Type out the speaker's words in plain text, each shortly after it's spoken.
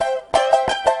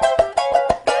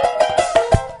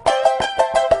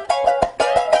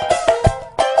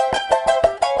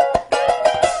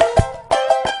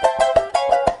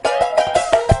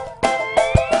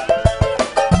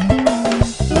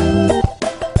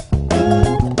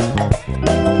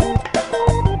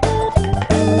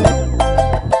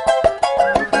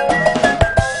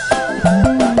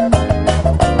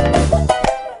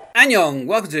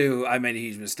welcome to I Made a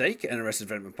Huge Mistake, an Arrested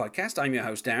Development podcast. I'm your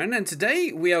host, Darren, and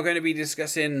today we are going to be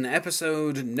discussing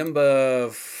episode number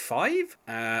 5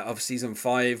 of season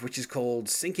 5, which is called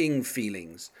Sinking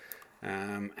Feelings,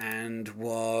 and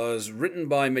was written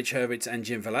by Mitch Hurwitz and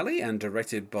Jim Vallely and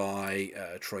directed by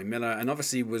Troy Miller, and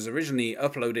obviously was originally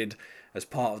uploaded as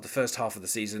part of the first half of the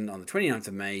season on the 29th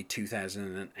of May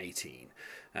 2018.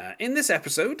 In this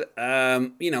episode,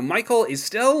 Michael is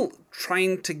still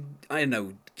trying to,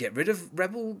 get rid of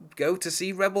Rebel, go to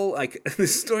see Rebel. Like, the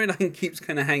storyline keeps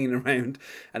kind of hanging around,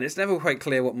 and it's never quite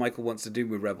clear what Michael wants to do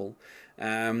with Rebel.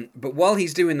 But while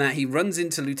he's doing that, he runs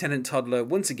into Lieutenant Toddler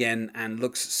once again and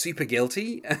looks super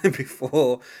guilty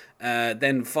before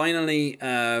then finally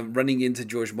running into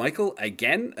George Michael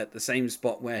again at the same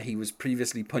spot where he was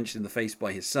previously punched in the face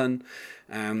by his son.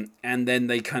 And then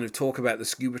they kind of talk about the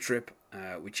scuba trip,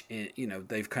 which,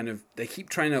 they keep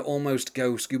trying to almost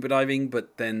go scuba diving,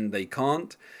 but then they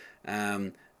can't.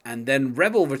 And then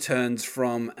Rebel returns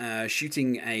from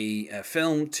shooting a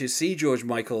film to see George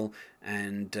Michael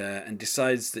and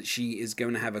decides that she is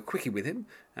going to have a quickie with him,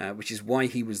 which is why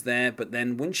he was there. But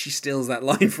then once she steals that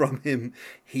line from him,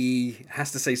 he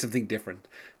has to say something different.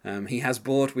 He has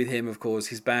brought with him, of course,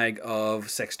 his bag of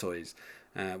sex toys,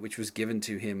 which was given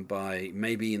to him by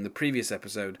Maybe in the previous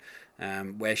episode,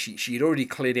 where she had already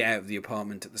cleared it out of the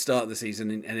apartment at the start of the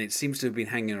season, and it seems to have been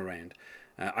hanging around.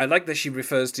 I like that she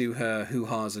refers to her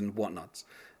hoo-has and whatnots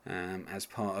as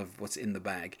part of what's in the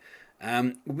bag.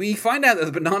 We find out that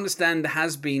the banana stand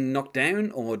has been knocked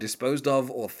down or disposed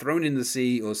of or thrown in the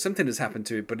sea, or something has happened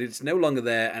to it, but it's no longer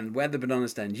there, and where the banana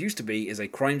stand used to be is a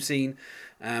crime scene.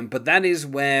 But that is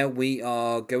where we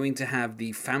are going to have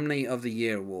the Family of the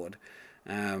Year award,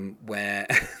 where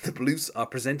the Bluths are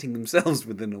presenting themselves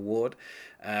with an award.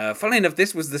 Funnily enough,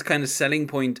 this was this kind of selling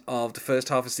point of the first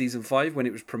half of season 5 when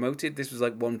it was promoted. This was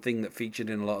like one thing that featured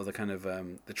in a lot of the kind of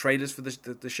the trailers for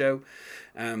the show.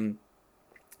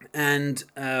 And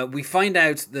we find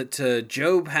out that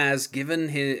Job has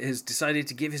decided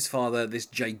to give his father this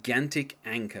gigantic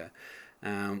anchor,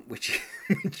 which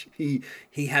he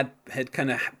had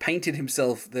kind of painted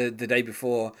himself the day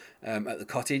before at the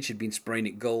cottage, had been spraying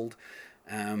it gold.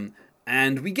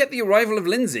 And we get the arrival of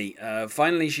Lindsay.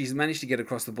 Finally, she's managed to get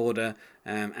across the border,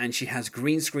 and she has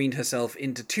green screened herself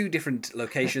into 2 different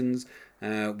locations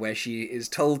where she is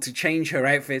told to change her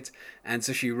outfit, and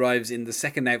so she arrives in the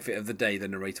second outfit of the day, the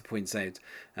narrator points out,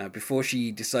 before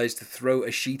she decides to throw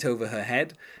a sheet over her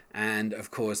head, and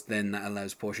of course then that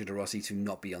allows Portia de Rossi to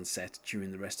not be on set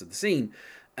during the rest of the scene.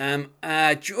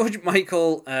 George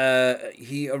Michael,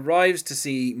 he arrives to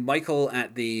see Michael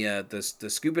at the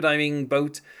scuba diving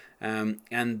boat,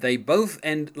 and they both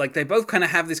kind of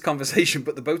have this conversation,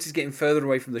 but the boat is getting further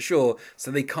away from the shore,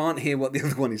 so they can't hear what the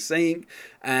other one is saying.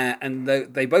 And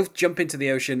they both jump into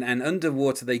the ocean, and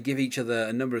underwater they give each other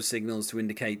a number of signals to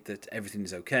indicate that everything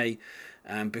is okay.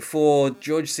 Before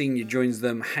George Sr. joins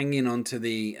them, hanging onto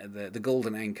the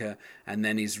golden anchor, and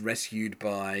then is rescued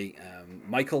by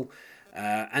Michael.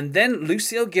 And then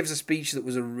Lucille gives a speech that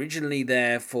was originally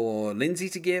there for Lindsay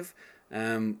to give,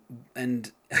 and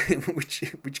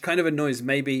which kind of annoys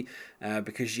Maybe,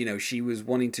 because she was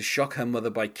wanting to shock her mother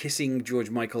by kissing George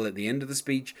Michael at the end of the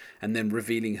speech and then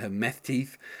revealing her meth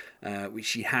teeth, which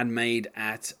she had made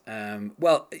at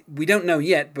we don't know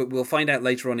yet, but we'll find out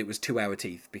later on it was 2-hour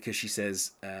teeth, because she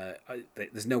says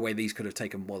there's no way these could have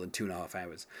taken more than 2.5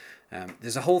 hours.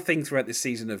 There's a whole thing throughout this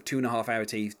season of 2.5-hour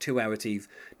teeth, 2-hour teeth,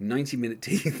 90-minute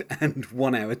teeth, and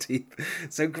 1-hour teeth.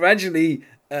 So gradually,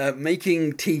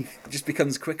 making teeth just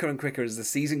becomes quicker and quicker as the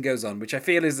season goes on, which I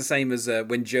feel is the same as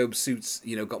when Job's suits,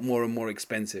 got more and more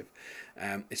expensive.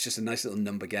 It's just a nice little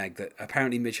number gag that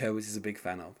apparently Mitch Hurwitz is a big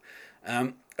fan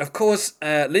of. Of course,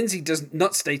 Lindsay does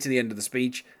not stay to the end of the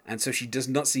speech, and so she does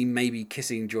not see Maybe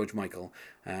kissing George Michael.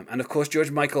 And of course,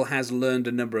 George Michael has learned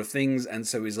a number of things, and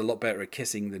so is a lot better at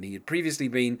kissing than he had previously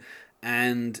been.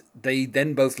 And they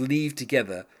then both leave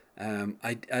together.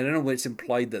 I don't know what it's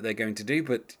implied that they're going to do,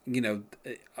 but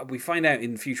we find out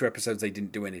in future episodes they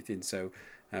didn't do anything. So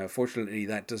fortunately,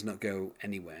 that does not go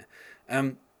anywhere.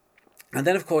 And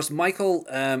then, of course, Michael,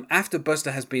 after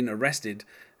Buster has been arrested,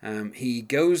 he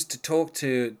goes to talk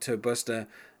to Buster,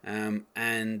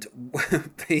 and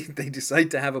they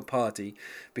decide to have a party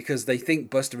because they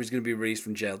think Buster is going to be released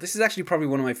from jail. This is actually probably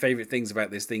one of my favorite things about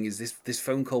this thing, is this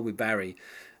phone call with Barry,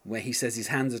 where he says his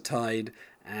hands are tied,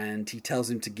 and he tells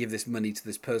him to give this money to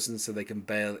this person so they can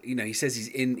bail. He says he's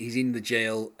in the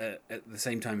jail at the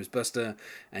same time as Buster,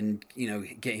 and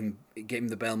get him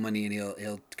the bail money, and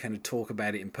he'll kind of talk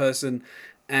about it in person.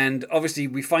 And obviously,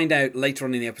 we find out later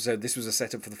on in the episode this was a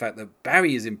setup for the fact that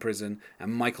Barry is in prison,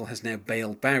 and Michael has now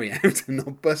bailed Barry out and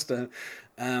not Buster.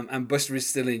 and Buster is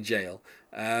still in jail.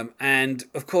 And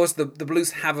of course, the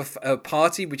Blues have a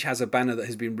party which has a banner that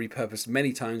has been repurposed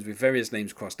many times with various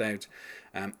names crossed out.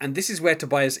 And this is where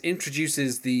Tobias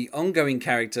introduces the ongoing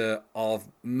character of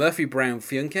Murphy Brown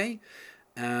Fionke.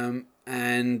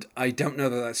 And I don't know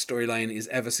that storyline is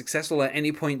ever successful at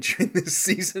any point during this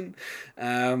season,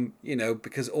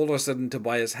 because all of a sudden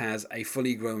Tobias has a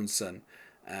fully grown son.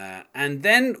 And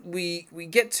then we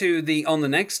get to on the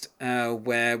next,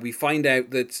 where we find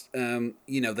out that,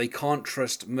 they can't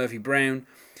trust Murphy Brown.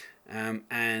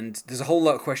 And there's a whole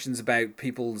lot of questions about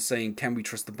people saying, can we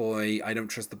trust the boy? I don't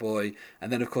trust the boy.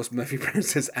 And then, of course, Murphy Brown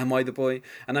says, am I the boy?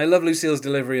 And I love Lucille's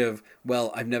delivery of,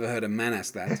 well, I've never heard a man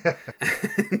ask that.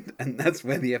 and that's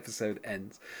where the episode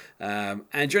ends.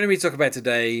 And joining me to talk about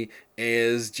today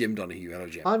is Jim Donahue. Hello,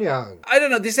 Jim. Anyang. I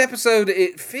don't know, this episode,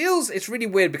 it's really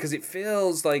weird because it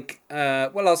feels like,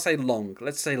 I'll say long.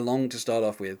 Let's say long to start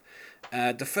off with.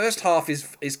 The first half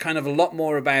is kind of a lot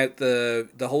more about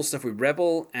the whole stuff with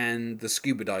Rebel and the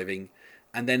scuba diving.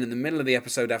 And then in the middle of the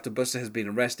episode, after Buster has been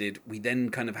arrested, we then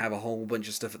kind of have a whole bunch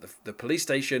of stuff at the police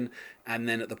station and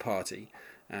then at the party,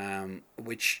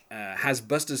 which has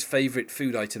Buster's favourite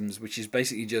food items, which is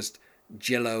basically just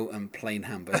Jell-O and plain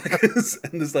hamburgers.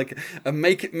 And there's like a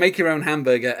make your own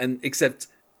hamburger, and except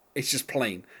it's just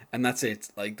plain, and that's it.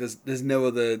 Like there's no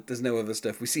other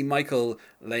stuff. We see Michael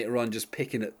later on just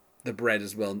picking at the bread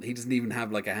as well. He doesn't even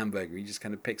have like a hamburger. He just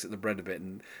kind of picks at the bread a bit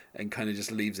and kind of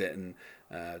just leaves it. And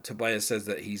Tobias says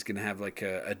that he's going to have like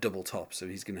a double top. So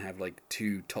he's going to have like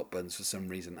 2 top buns for some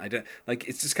reason. I don't like,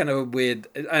 it's just kind of a weird,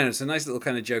 I don't know. It's a nice little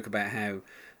kind of joke about how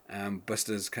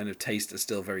Buster's kind of taste is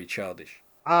still very childish.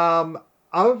 Of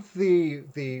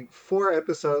the 4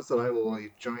 episodes that I will be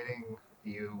joining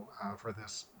you for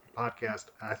this podcast,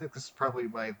 I think this is probably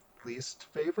my least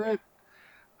favorite.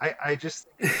 I just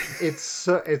it's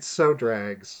so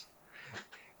drags.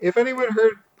 If anyone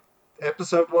heard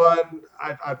episode 1,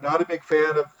 I'm not a big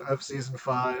fan of season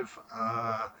 5.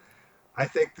 I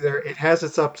think it has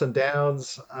its ups and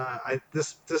downs.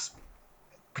 This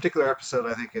particular episode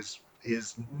I think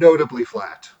is notably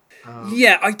flat.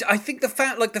 Yeah, I think the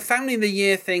Family of the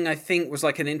Year thing, I think, was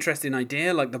like an interesting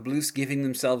idea, like the Blues giving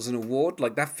themselves an award.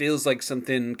 Like that feels like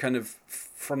something kind of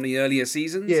from the earlier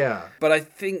seasons. Yeah. But I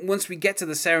think once we get to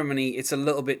the ceremony, it's a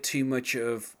little bit too much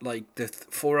of like the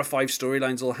 4 or 5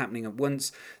 storylines all happening at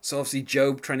once. So obviously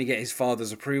Job trying to get his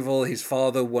father's approval, his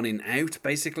father wanting out,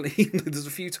 basically. There's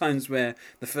a few times where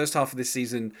the first half of this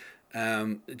season,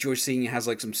 George Senior has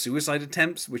like some suicide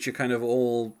attempts, which are kind of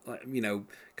all,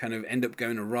 kind of end up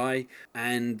going awry,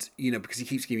 and because he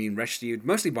keeps getting rescued,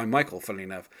 mostly by Michael, funnily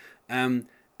enough.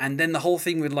 And then the whole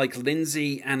thing with like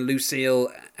Lindsay and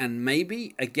Lucille and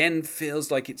Maybe again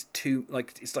feels like it's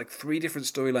like 3 different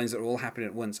storylines that are all happening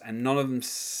at once, and none of them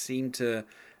seem to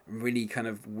really kind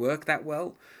of work that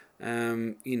well.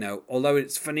 Although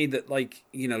it's funny that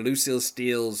Lucille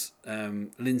steals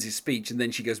Lindsay's speech, and then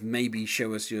she goes, maybe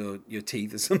show us your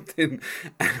teeth or something.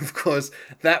 And of course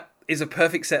that is a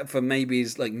perfect set for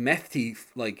Maybe's like meth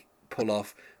teeth pull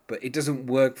off, but it doesn't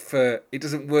work for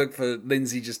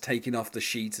Lindsay just taking off the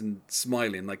sheet and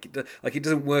smiling. It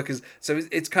doesn't work as, so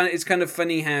it's kind of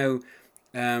funny how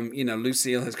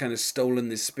Lucille has kind of stolen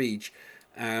this speech.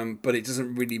 But it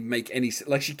doesn't really make any sense.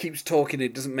 Like, she keeps talking,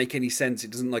 it doesn't make any sense.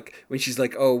 It doesn't, like, when she's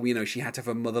like, oh, she had to have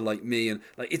a mother like me, and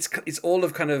like it's all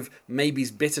of kind of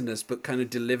Maybe's bitterness, but kind of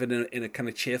delivered in a kind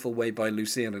of cheerful way by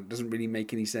Lucille. It doesn't really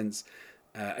make any sense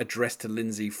addressed to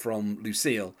Lindsay from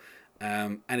Lucille,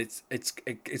 and it's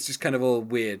just kind of all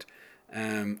weird.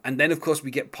 And then, of course,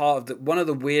 we get part of one of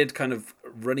the weird kind of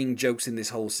running jokes in this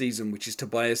whole season, which is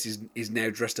Tobias is now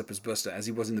dressed up as Buster, as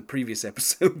he was in the previous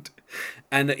episode.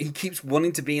 And he keeps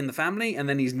wanting to be in the family, and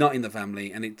then he's not in the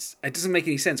family. And it doesn't make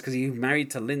any sense, because he's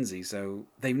married to Lindsay, so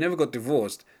they've never got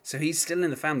divorced. So he's still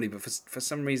in the family, but for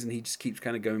some reason, he just keeps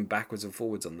kind of going backwards and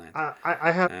forwards on that.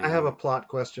 I have a plot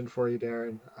question for you,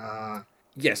 Darren.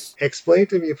 Yes. Explain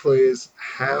to me, please,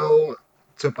 how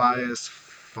Tobias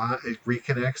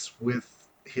reconnects with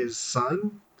his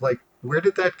son. Like, where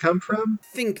did that come from?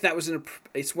 I think that was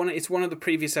it's one of the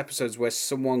previous episodes where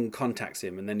someone contacts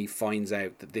him, and then he finds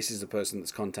out that this is the person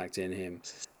that's contacting him,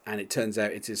 and it turns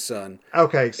out it's his son.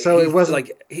 Okay, so it wasn't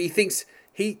like he thinks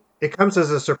he. It comes as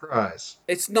a surprise.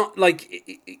 It's not like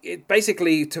it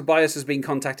basically Tobias has been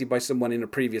contacted by someone in a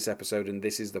previous episode, and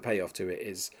this is the payoff to it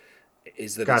is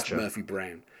that Gotcha. It's Murphy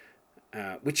Brown.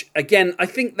 Which again, I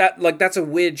think that that's a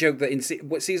weird joke that in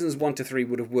seasons 1 to 3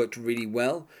 would have worked really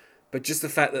well, But just the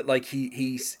fact that like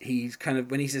he's kind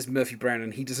of, when he says Murphy Brown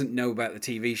and he doesn't know about the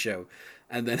TV show,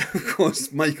 and then of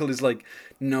course Michael is like,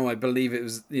 no, I believe it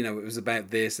was, it was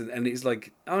about this, and it's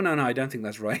like, oh no, I don't think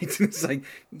that's right. It's like,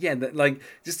 yeah, that, like,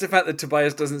 just the fact that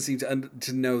Tobias doesn't seem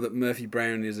to know that Murphy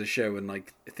Brown is a show, and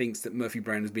like thinks that Murphy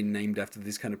Brown has been named after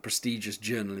this kind of prestigious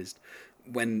journalist,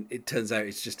 when it turns out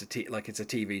it's just it's a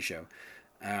TV show.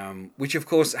 Which of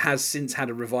course has since had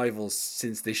a revival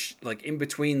since this, like in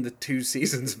between the two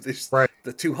seasons of this, Right.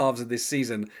 the two halves of this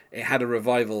season, it had a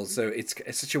revival. So it's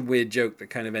such a weird joke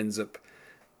that kind of ends up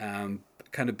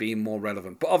kind of being more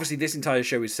relevant. But obviously, this entire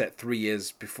show is set 3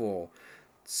 years before,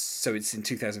 so it's in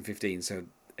 2015. So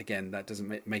again, that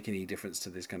doesn't make any difference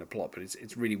to this kind of plot. But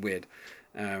it's really weird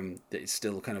that it's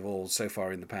still kind of all so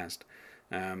far in the past.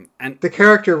 And The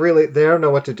character really, they don't know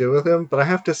what to do with him, but I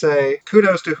have to say,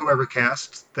 kudos to whoever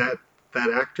cast that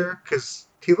actor, because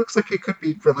he looks like he could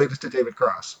be related to David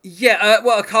Cross. yeah,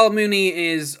 well, Carl Mooney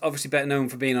is obviously better known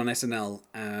for being on SNL,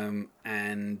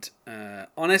 and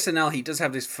on SNL he does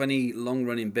have this funny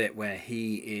long-running bit where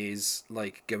he is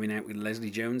like going out with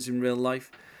Leslie Jones in real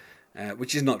life,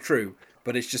 which is not true,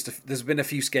 but it's just there's been a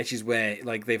few sketches where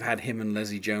like they've had him and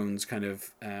Leslie Jones kind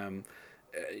of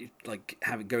like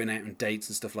going out on dates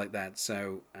and stuff like that.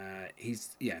 So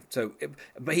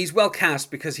but he's well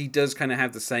cast because he does kind of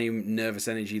have the same nervous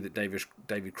energy that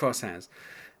David Cross has.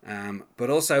 But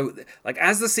also, like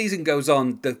as the season goes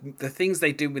on, the things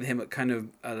they do with him kind of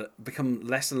become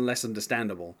less and less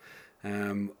understandable.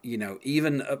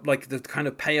 Even like the kind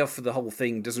of payoff for the whole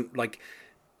thing doesn't like.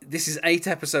 This is 8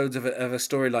 episodes of a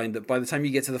storyline that by the time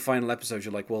you get to the final episode,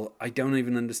 you're like, well, I don't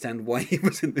even understand why he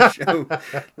was in the show.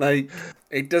 Like,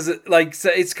 it doesn't, like,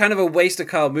 so it's kind of a waste of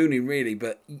Carl Mooney, really,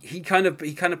 but he kind of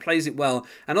plays it well.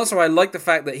 And also, I like the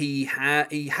fact that he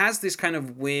has this kind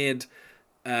of weird,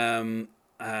 I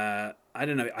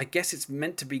don't know, I guess it's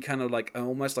meant to be kind of like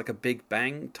almost like a Big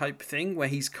Bang type thing where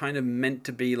he's kind of meant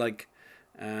to be like,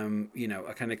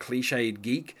 a kind of cliched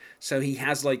geek. So he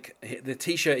has like the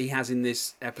T-shirt he has in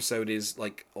this episode is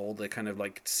like all the kind of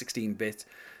like 16-bit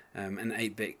and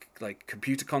 8-bit like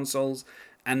computer consoles,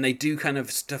 and they do kind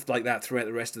of stuff like that throughout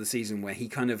the rest of the season where he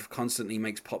kind of constantly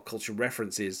makes pop culture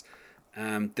references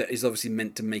that is obviously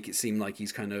meant to make it seem like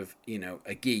he's kind of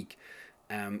a geek,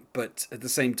 but at the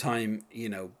same time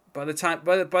by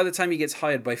the time he gets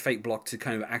hired by Fate Block to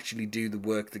kind of actually do the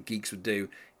work that geeks would do,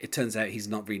 it turns out he's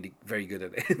not really very good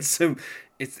at it. So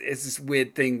it's this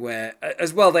weird thing where,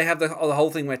 as well, they have the whole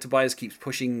thing where Tobias keeps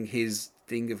pushing his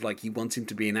thing of like he wants him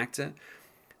to be an actor,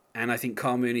 and I think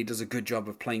Carl Mooney does a good job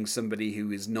of playing somebody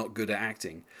who is not good at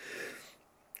acting,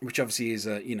 which obviously is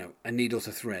a needle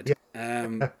to thread.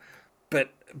 Yeah.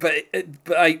 But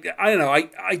I don't know.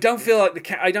 I don't feel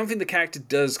like I don't think the character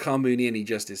does Carl Mooney any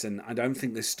justice, and I don't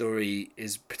think this story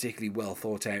is particularly well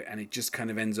thought out. And it just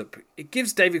kind of ends up. It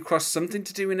gives David Cross something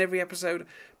to do in every episode,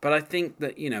 but I think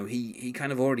that he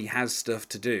kind of already has stuff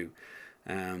to do.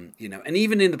 And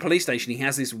even in the police station, he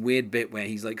has this weird bit where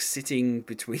he's like sitting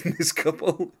between this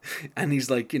couple, and he's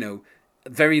like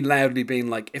very loudly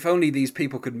being like, if only these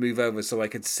people could move over so I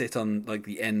could sit on like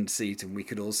the end seat and we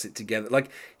could all sit together. Like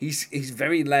he's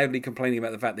very loudly complaining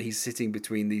about the fact that he's sitting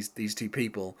between these two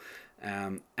people,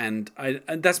 and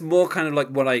that's more kind of like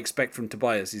what I expect from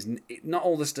Tobias. Is not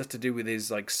all the stuff to do with his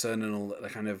like son and all the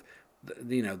kind of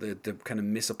the kind of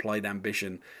misapplied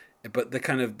ambition, but the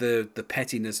kind of the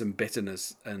pettiness and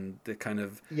bitterness and the kind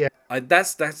of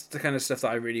that's the kind of stuff that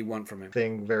I really want from him.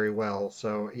 Thing very well.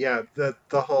 So yeah, the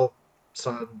whole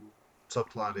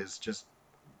subplot is just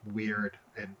weird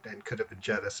and could have been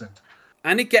jettisoned.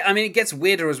 And it gets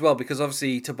weirder as well because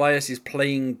obviously Tobias is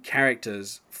playing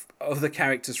other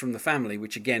characters from the family,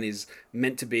 which again is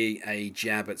meant to be a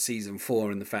jab at season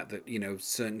 4 and the fact that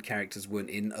certain characters weren't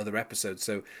in other episodes.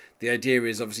 So the idea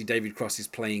is obviously David Cross is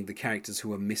playing the characters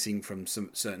who are missing from some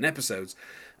certain episodes.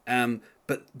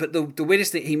 But the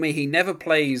weirdest thing, he never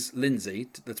plays Lindsay,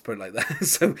 let's put it like that,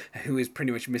 so who is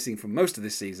pretty much missing from most of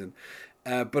this season.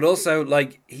 But also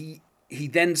like he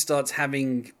then starts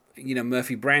having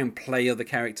Murphy Brown play other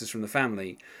characters from the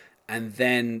family, and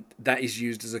then that is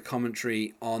used as a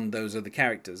commentary on those other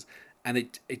characters, and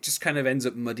it just kind of ends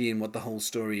up muddying what the whole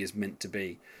story is meant to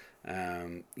be.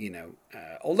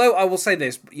 Although I will say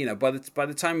this, by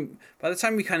the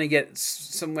time we kind of get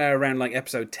somewhere around like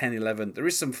episode 10, 11, there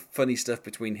is some funny stuff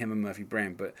between him and Murphy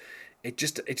Brown, but it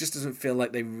just doesn't feel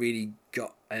like they really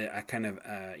got a kind of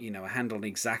a handle on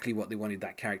exactly what they wanted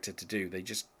that character to do. They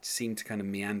just seem to kind of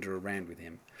meander around with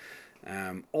him.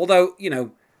 Although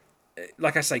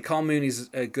like I say, Carl Mooney's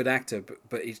a good actor,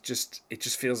 but it just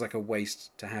feels like a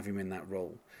waste to have him in that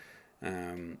role.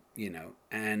 And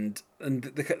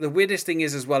the weirdest thing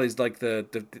is as well is like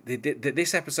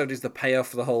this episode is the payoff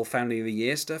for the whole Family of the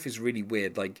Year stuff is really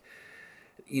weird. Like,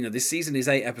 this season is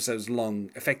 8 episodes long,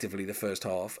 effectively the first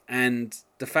half, and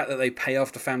the fact that they pay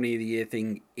off the Family of the Year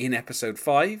thing in episode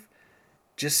 5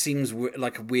 just seems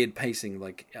like a weird pacing.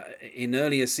 Like in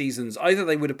earlier seasons, either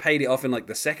they would have paid it off in like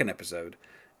the second episode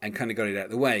and kind of got it out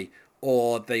of the way,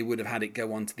 or they would have had it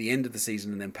go on to the end of the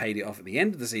season and then paid it off at the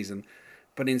end of the season.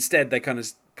 But instead, they kind of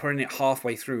putting it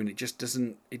halfway through, and it just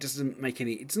doesn't make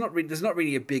any. It's not really, there's not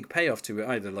really a big payoff to it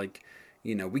either. Like,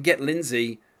 we get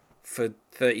Lindsay for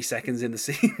 30 seconds in the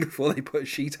scene before they put a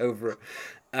sheet over it.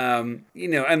 And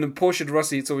then Portia de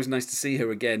Rossi, it's always nice to see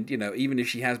her again, even if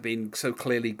she has been so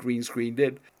clearly green screened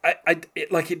in.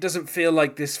 It doesn't feel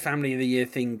like this Family of the Year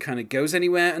thing kind of goes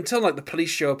anywhere until like the police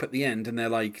show up at the end and they're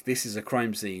like, this is a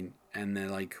crime scene. And they're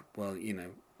like, well,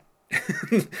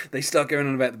 they start going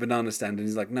on about the banana stand, and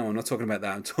he's like, no, I'm not talking about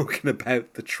that. I'm talking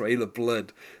about the trail of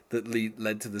blood that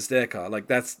led to the stair car. Like,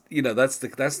 that's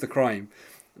the crime,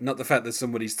 not the fact that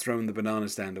somebody's thrown the banana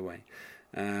stand away.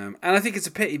 And I think it's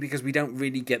a pity because we don't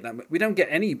really get that. We don't get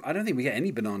any. I don't think we get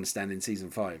any banana stand in season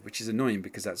 5, which is annoying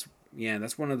because that's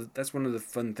one of the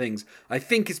fun things. I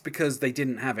think it's because they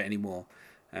didn't have it anymore.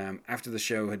 After the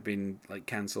show had been like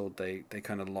cancelled, they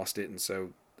kind of lost it, and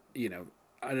so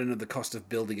I don't know the cost of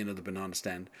building another banana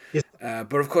stand. Is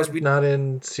But of course we not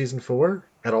in season 4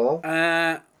 at all.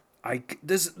 There's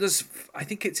I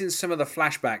think it's in some of the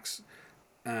flashbacks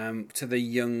to the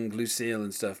young Lucille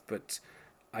and stuff, but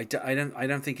I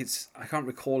don't think it's. I can't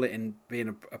recall it in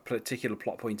being a particular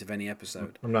plot point of any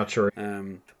episode. I'm not sure.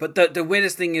 But the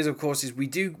weirdest thing is, of course, is we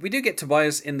do get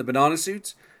Tobias in the banana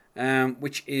suit,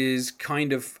 which is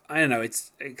kind of, I don't know.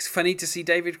 It's funny to see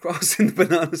David Cross in the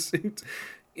banana suit,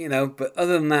 But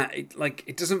other than that,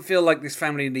 it doesn't feel like this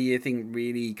Family of the Year thing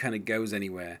really kind of goes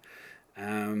anywhere.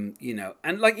 And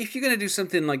like if you're going to do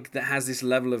something like that has this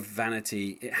level of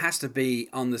vanity, it has to be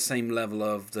on the same level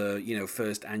of the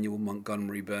first annual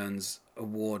Montgomery Burns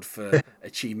Award for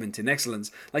achievement in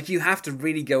excellence. Like you have to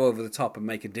really go over the top and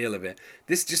make a deal of it.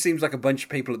 This just seems like a bunch of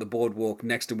people at the boardwalk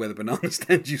next to where the banana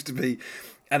stand used to be,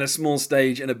 and a small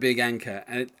stage and a big anchor,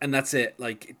 and that's it.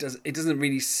 Like it doesn't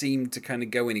really seem to kind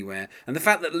of go anywhere. And the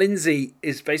fact that Lindsay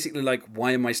is basically like,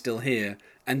 "Why am I still here?"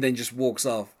 and then just walks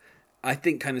off, I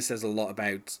think kind of says a lot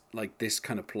about like this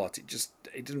kind of plot. It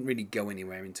doesn't really go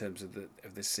anywhere in terms of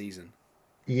this season.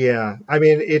 Yeah, I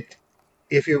mean it.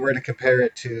 If you were to compare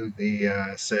it to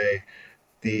the say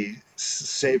the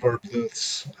Save Our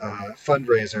Bluths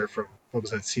fundraiser from what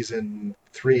was that, season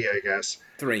 3, I guess.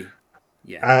 3,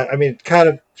 yeah. I mean, kind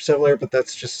of similar, but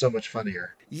that's just so much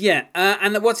funnier. Yeah,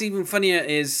 and what's even funnier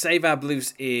is Save Our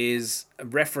Bluths is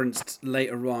referenced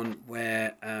later on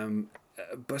where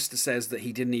Buster says that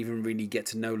he didn't even really get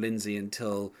to know Lindsay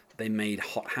until they made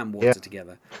hot ham water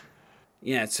together.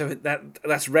 Yeah, so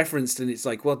that's referenced, and it's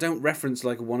like, well, don't reference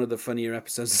like one of the funnier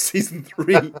episodes of season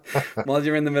 3 while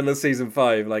you're in the middle of season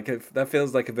 5. Like that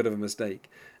feels like a bit of a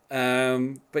mistake.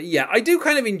 But yeah, I do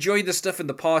kind of enjoy the stuff in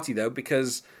the party though,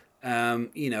 because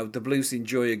the Blues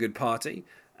enjoy a good party,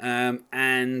 and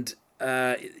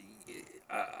I'm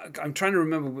trying to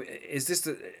remember. Is this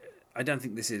the? I don't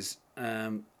think this is.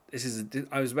 I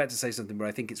was about to say something, but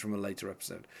I think it's from a later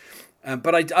episode.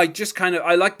 But I just kind of,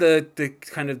 I like the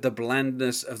kind of the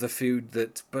blandness of the food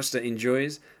that Buster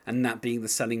enjoys, and that being the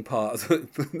selling part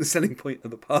of the selling point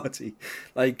of the party.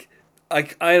 Like I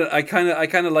kind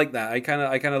of like that. I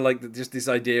kind of like just this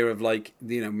idea of like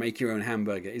make your own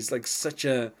hamburger. It's like such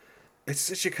a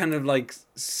kind of like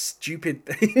stupid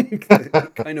thing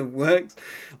that kind of works.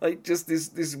 Like just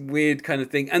this weird kind of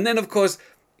thing, and then of course.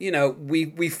 I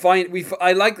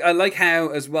like how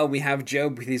as well we have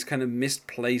Job with his kind of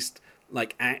misplaced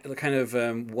like kind of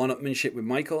one-upmanship with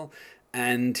Michael,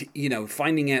 and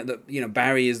finding out that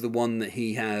Barry is the one that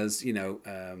he has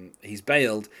he's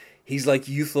bailed. He's like,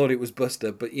 you thought it was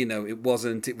Buster, but it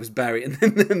wasn't. It was Barry, and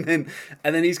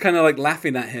then he's kind of like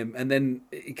laughing at him, and then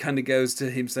it kind of goes to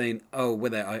him saying, "Oh,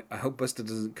 whether I hope Buster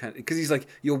doesn't," because he's like,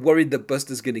 "You're worried that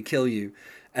Buster's going to kill you,"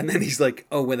 and then he's like,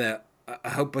 "Oh, whether." I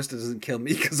hope Buster doesn't kill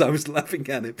me because I was laughing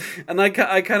at him. And I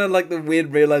kind of like the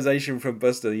weird realization from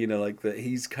Buster, like that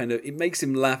he's kind of, it makes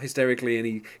him laugh hysterically,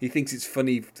 and he thinks it's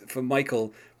funny for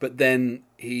Michael, but then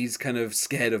he's kind of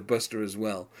scared of Buster as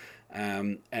well.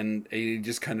 And he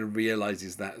just kind of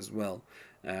realizes that as well.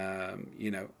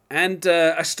 And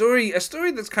a story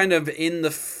that's kind of in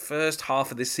the first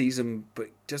half of this season, but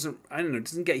doesn't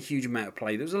get a huge amount of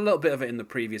play. There was a little bit of it in the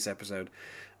previous episode.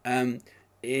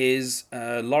 Is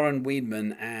Lauren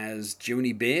Weidman as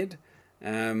Joni Beard,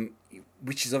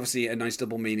 which is obviously a nice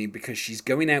double meaning because she's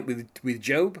going out with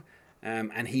Job,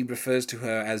 and he refers to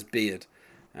her as Beard.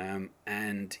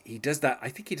 And he does that. I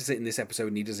think he does it in this episode,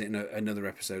 and he does it in another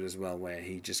episode as well, where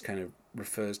he just kind of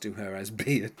refers to her as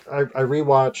Beard. I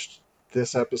rewatched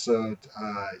this episode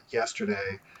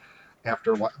yesterday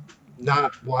after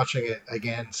not watching it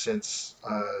again since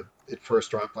it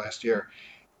first dropped last year.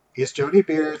 Is Jodie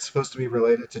Beard supposed to be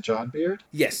related to John Beard?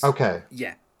 Yes. Okay.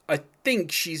 Yeah. I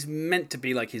think she's meant to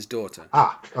be like his daughter.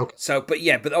 Okay. So, but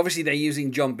obviously they're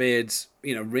using John Beard's,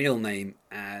 real name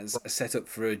as a setup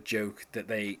for a joke that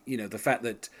they, the fact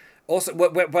that also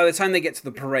by the time they get to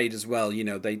the parade as well,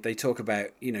 they talk about,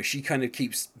 she kind of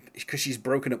keeps, because she's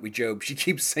broken up with Job, she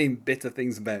keeps saying bitter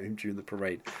things about him during the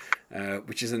parade,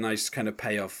 which is a nice kind of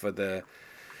payoff for the,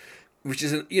 which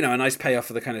is a nice payoff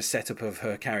for the kind of setup of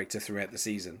her character throughout the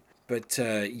season. But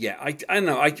I don't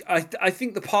know. I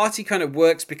think the party kind of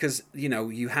works because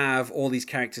you have all these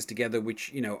characters together,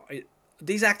 which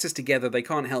these actors together, they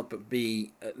can't help but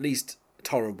be at least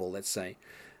tolerable. Let's say.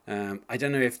 I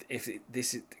don't know if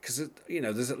this is because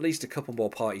there's at least a couple more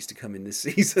parties to come in this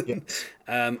season,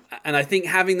 and I think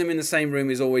having them in the same room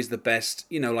is always the best.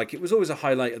 Like it was always a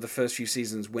highlight of the first few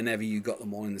seasons whenever you got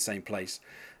them all in the same place,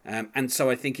 and so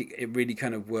I think it really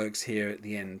kind of works here at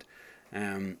the end.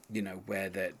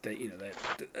 Where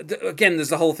again, there's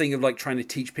the whole thing of like trying to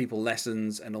teach people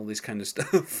lessons and all this kind of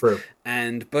stuff. True.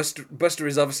 And Buster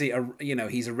is obviously,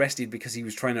 he's arrested because he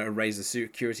was trying to erase a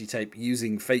security tape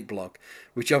using fake block,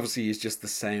 which obviously is just the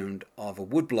sound of a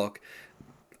wood block.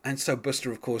 And so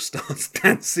Buster, of course, starts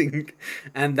dancing,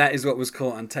 and that is what was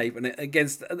caught on tape. And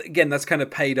again, that's kind of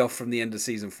paid off from the end of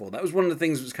season 4. That was one of the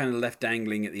things that was kind of left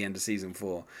dangling at the end of season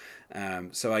 4.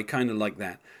 So I kind of like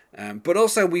that. But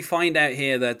also, we find out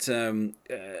here that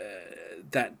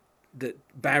that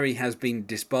Barry has been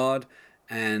disbarred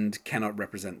and cannot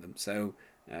represent them. So,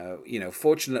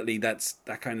 fortunately, that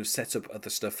kind of sets up other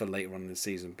stuff for later on in the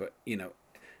season. But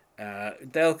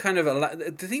they'll kind of allow.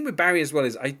 The thing with Barry as well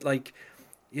is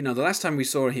the last time we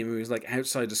saw him, he was like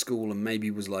outside of school and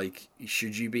maybe was like,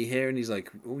 "Should you be here?" And he's like,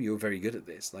 "Oh, you're very good at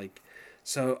this."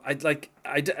 So I'd like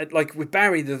with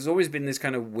Barry, there's always been this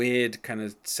kind of weird kind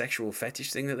of sexual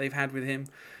fetish thing that they've had with him,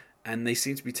 and they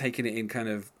seem to be taking it in kind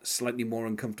of slightly more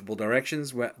uncomfortable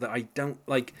directions where that I don't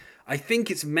like. I think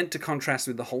it's meant to contrast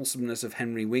with the wholesomeness of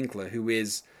Henry Winkler, who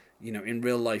is, in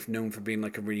real life known for being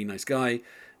like a really nice guy,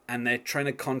 and they're trying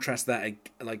to contrast that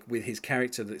like with his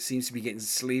character that seems to be getting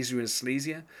sleazier and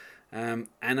sleazier.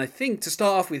 And I think to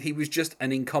start off with, he was just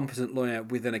an incompetent lawyer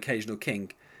with an occasional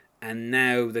kink. And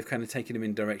now they've kind of taken him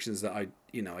in directions that I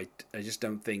just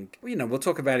don't think. We'll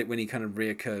talk about it when he kind of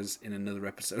reoccurs in another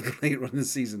episode later on in the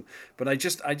season. But I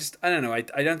don't know. I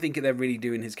don't think they're really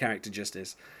doing his character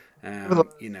justice.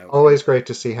 Always great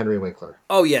to see Henry Winkler.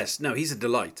 Oh yes, no, he's a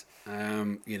delight.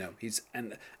 He's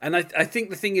and I think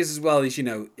the thing is as well is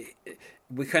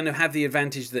we kind of have the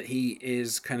advantage that he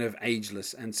is kind of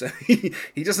ageless, and so he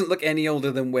doesn't look any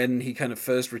older than when he kind of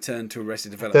first returned to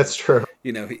Arrested Development. That's true.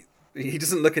 He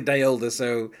doesn't look a day older,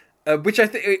 so which I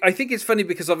think is funny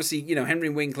because obviously Henry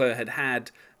Winkler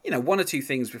had one or two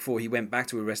things before he went back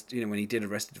to when he did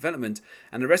Arrested Development,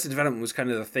 and Arrested Development was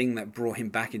kind of the thing that brought him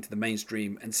back into the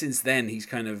mainstream, and since then he's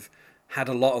kind of had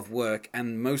a lot of work,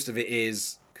 and most of it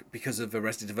is because of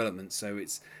Arrested Development, so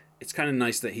it's kind of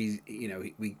nice that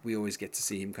we always get to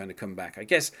see him kind of come back. I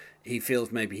guess he feels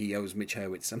maybe he owes Mitch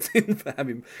Hurwitz something for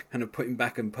having kind of put him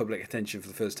back in public attention for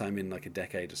the first time in like a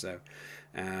decade or so.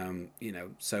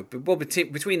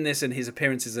 Between this and his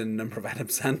appearances in a number of Adam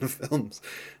Sandler films,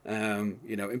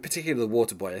 in particular The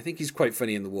Waterboy, I think he's quite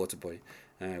funny in The Waterboy,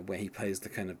 where he plays the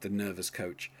kind of the nervous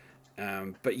coach.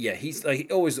 But yeah, he's like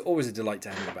always a delight to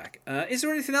have him back. Is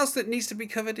there anything else that needs to be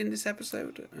covered in this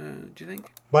episode? Do you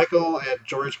think? Michael and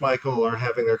George Michael are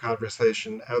having their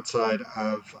conversation outside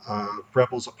of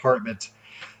Rebel's apartment.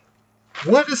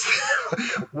 What is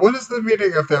the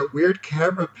meaning of that weird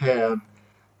camera pan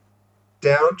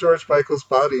down George Michael's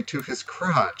body to his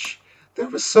crotch?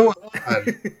 That was so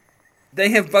odd. They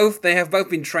have both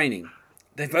been training.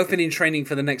 They've both been in training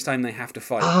for the next time they have to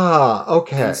fight.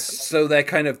 Okay. And so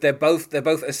they're both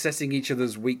assessing each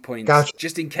other's weak points, gotcha,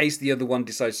 just in case the other one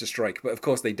decides to strike. But of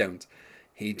course they don't.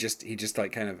 He just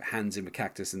like kind of hands him a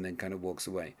cactus and then kind of walks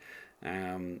away.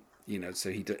 So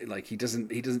he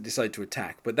doesn't decide to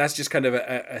attack. But that's just kind of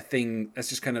a thing. That's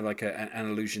just kind of like an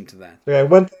allusion to that. Yeah.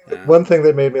 One thing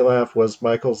that made me laugh was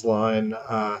Michael's line.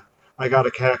 I got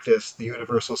a cactus, the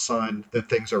universal sign that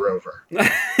things are over.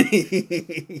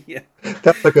 Yeah.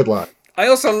 That's a good line. I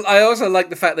also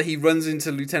like the fact that he runs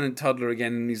into Lieutenant Toddler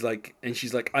again, and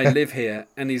she's like, I live here,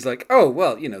 and he's like, oh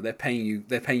well, they're paying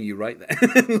you right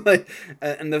there. Like,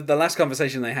 and the last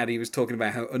conversation they had, he was talking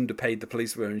about how underpaid the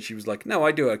police were, and she was like, no,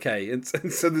 I do okay, and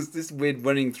so there's this weird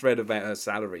running thread about her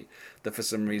salary that for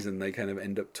some reason they kind of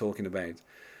end up talking about.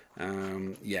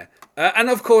 And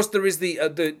of course there is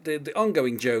the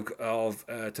ongoing joke of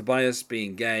Tobias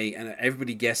being gay, and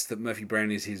everybody guessed that Murphy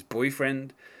Brown is his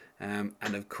boyfriend.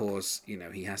 And of course,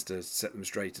 he has to set them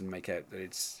straight and make out that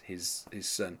it's his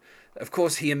son. Of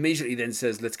course, he immediately then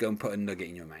says, "Let's go and put a nugget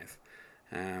in your mouth,"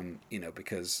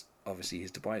 because obviously he's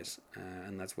Tobias,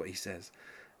 and that's what he says.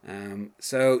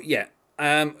 So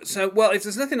if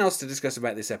there's nothing else to discuss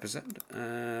about this episode,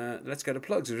 let's go to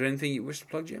plugs. Is there anything you wish to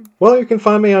plug, Jim? Well, you can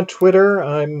find me on Twitter.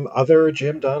 I'm other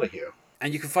Jim Donahue.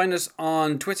 And you can find us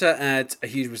on Twitter at A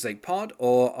Huge Mistake Pod,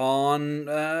 or on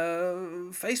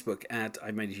Facebook at I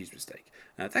Made a Huge Mistake.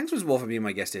 Thanks once more for being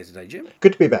my guest here today, Jim.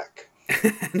 Good to be back.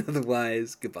 And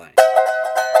otherwise, goodbye.